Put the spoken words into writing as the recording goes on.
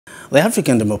The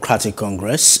African Democratic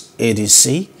Congress,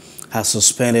 A.D.C, has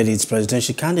suspended its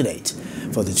presidential candidate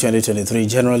for the 2023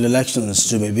 general elections,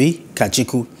 Dumebi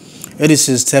Kachikwu.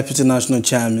 A.D.C's Deputy National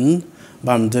Chairman,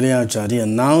 Bamidele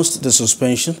announced the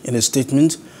suspension in a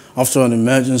statement after an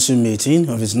emergency meeting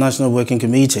of its National Working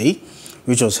Committee,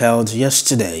 which was held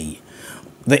yesterday.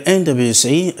 The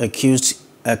NWC accused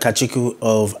Kachikwu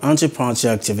of anti-party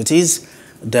activities,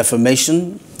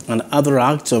 defamation, and other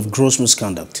acts of gross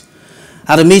misconduct.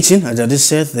 At a meeting, A.D.C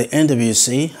said the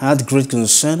NWC had great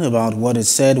concern about what it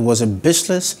said was a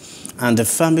baseless and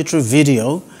defamatory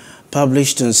video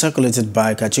published and circulated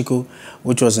by Kachikwu,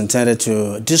 which was intended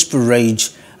to disparage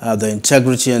the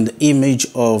integrity and image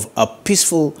of a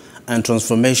peaceful and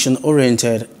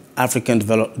transformation-oriented African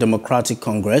Democratic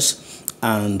Congress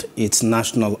and its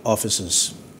national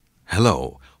offices.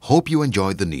 Hello, hope you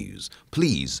enjoyed the news.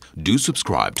 Please do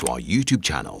subscribe to our YouTube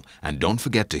channel and don't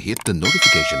forget to hit the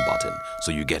notification button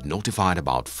so you get notified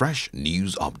about fresh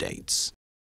news updates.